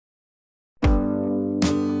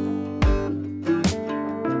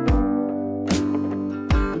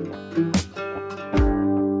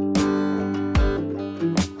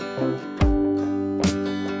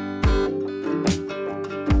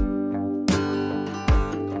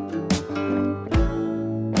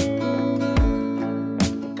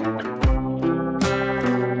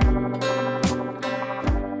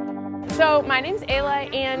My name's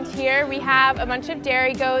Ayla, and here we have a bunch of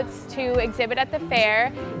dairy goats to exhibit at the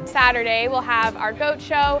fair. Saturday we'll have our goat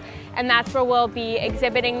show, and that's where we'll be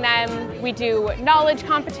exhibiting them. We do knowledge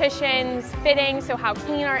competitions, fitting, so how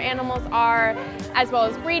clean our animals are, as well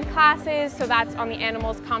as breed classes, so that's on the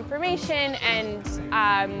animal's conformation and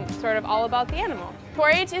sort of all about the animal.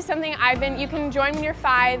 4-H is something you can join when you're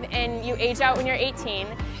 5 and you age out when you're 18.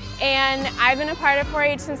 And I've been a part of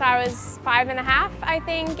 4-H since I was 5½, I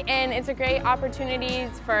think, and it's a great opportunity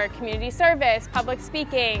for community service, public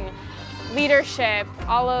speaking, leadership,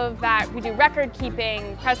 all of that. We do record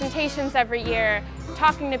keeping, presentations every year,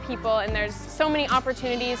 talking to people, and there's so many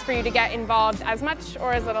opportunities for you to get involved as much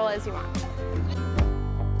or as little as you want.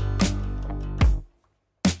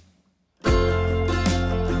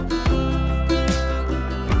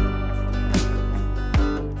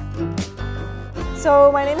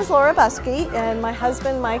 So my name is Laura Buskey, and my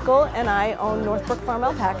husband Michael and I own Northbrook Farm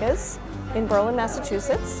Alpacas in Berlin,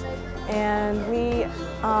 Massachusetts. And we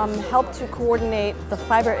help to coordinate the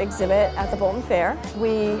fiber exhibit at the Bolton Fair.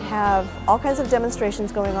 We have all kinds of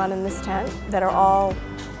demonstrations going on in this tent that are all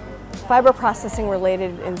fiber processing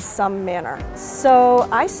related in some manner. So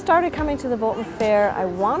I started coming to the Bolton Fair, I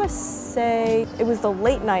want to say it was the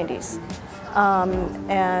late 90s.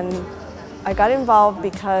 And I got involved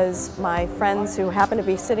because my friends who happened to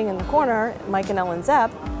be sitting in the corner, Mike and Ellen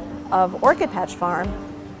Zepp of Orchid Patch Farm,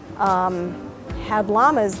 had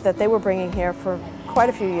llamas that they were bringing here for quite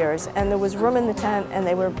a few years, and there was room in the tent, and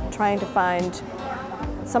they were trying to find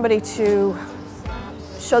somebody to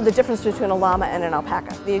show the difference between a llama and an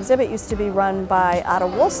alpaca. The exhibit used to be run by Ada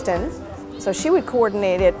Woolston, so she would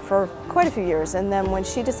coordinate it for quite a few years, and then when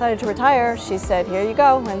she decided to retire, she said, "Here you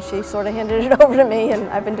go," and she sort of handed it over to me, and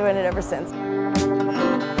I've been doing it ever since.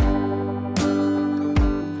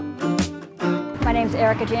 My name's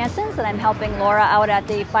Erica Janssens, and I'm helping Laura out at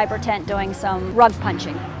the fiber tent doing some rug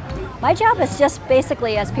punching. My job is just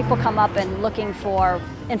basically, as people come up and looking for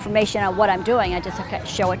information on what I'm doing, I just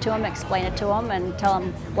show it to them, explain it to them, and tell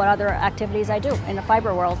them what other activities I do in the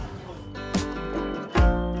fiber world.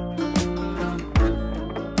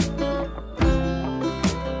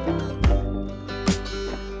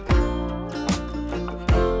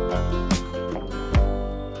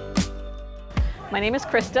 My name is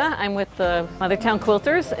Krista. I'm with the Mothertown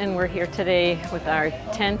Quilters, and we're here today with our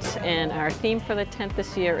tent, and our theme for the tent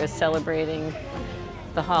this year is celebrating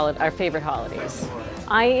our favorite holidays.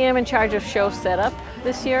 I am in charge of show setup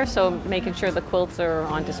this year, so making sure the quilts are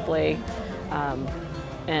on display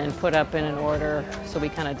and put up in an order, so we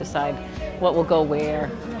kind of decide what will go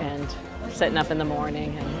where, and setting up in the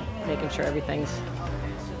morning and making sure everything's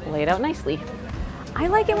laid out nicely. I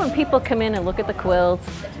like it when people come in and look at the quilts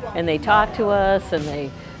and they talk to us and they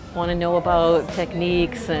want to know about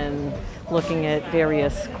techniques and looking at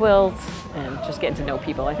various quilts and just getting to know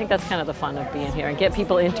people. I think that's kind of the fun of being here, and get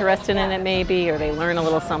people interested in it maybe, or they learn a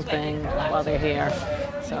little something while they're here.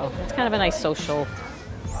 So it's kind of a nice social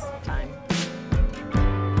time.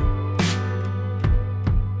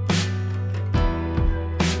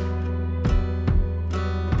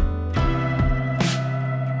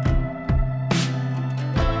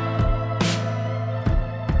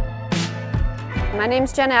 My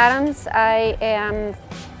name's Jen Adams. I am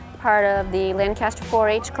part of the Lancaster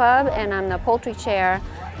 4-H Club, and I'm the poultry chair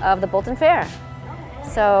of the Bolton Fair.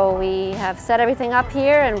 So we have set everything up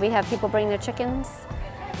here, and we have people bring their chickens,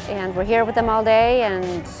 and we're here with them all day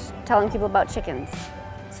and telling people about chickens.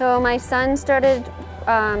 So my son started,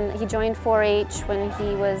 he joined 4-H when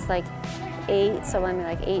he was like 8, so maybe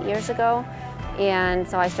like 8 years ago, and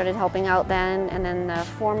so I started helping out then, and then the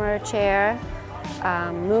former chair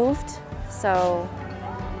moved. So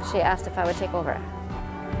she asked if I would take over.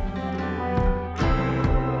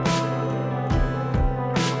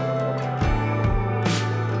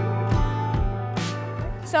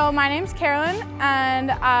 So my name's Carolyn,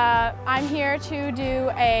 and I'm here to do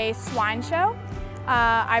a swine show.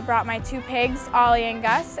 I brought my 2 pigs, Ollie and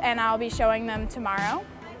Gus, and I'll be showing them tomorrow.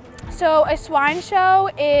 So a swine show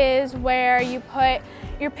is where you put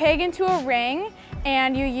your pig into a ring,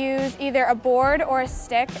 and you use either a board or a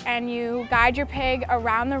stick, and you guide your pig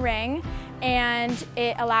around the ring, and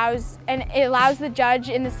it allows the judge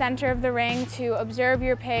in the center of the ring to observe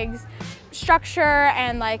your pig's structure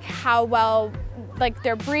and like how well like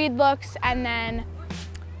their breed looks, and then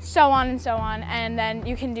so on and so on. And then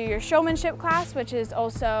you can do your showmanship class, which is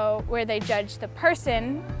also where they judge the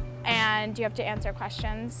person, and you have to answer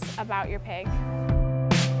questions about your pig.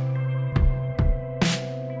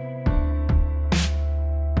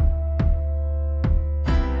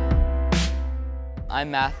 I'm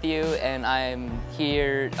Matthew, and I'm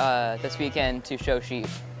here this weekend to show sheep.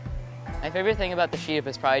 My favorite thing about the sheep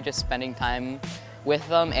is probably just spending time with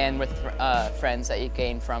them and with friends that you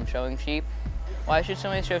gain from showing sheep. Why should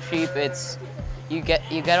somebody show sheep? It's you get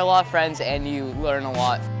a lot of friends and you learn a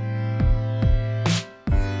lot.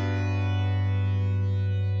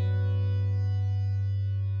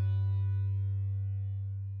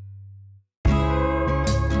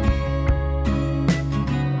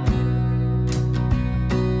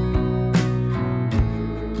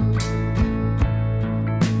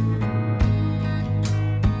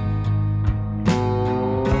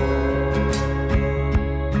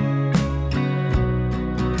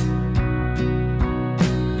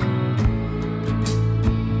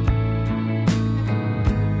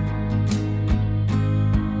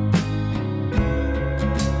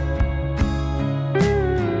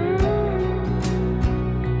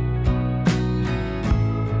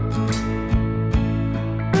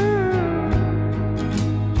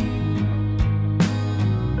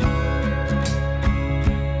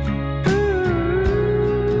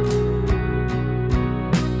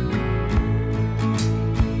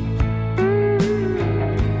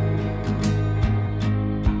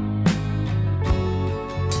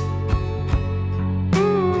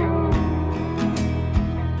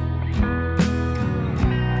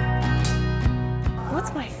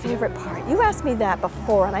 Favorite part? You asked me that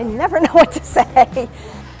before and I never know what to say.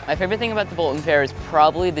 My favorite thing about the Bolton Fair is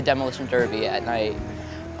probably the demolition derby at night.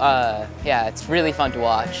 Yeah, it's really fun to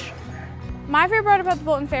watch. My favorite part about the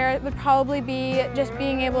Bolton Fair would probably be just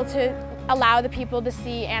being able to allow the people to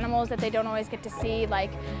see animals that they don't always get to see.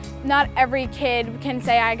 Like, not every kid can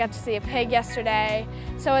say, I got to see a pig yesterday.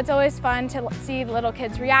 So it's always fun to see little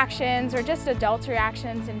kids' reactions or just adults'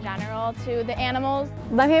 reactions in general to the animals.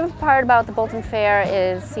 My favorite part about the Bolton Fair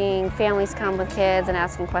is seeing families come with kids and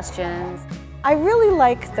asking questions. I really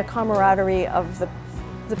like the camaraderie of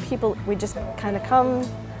the people. We just kind of come,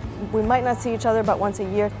 we might not see each other but once a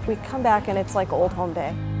year. We come back and it's like old home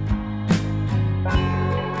day.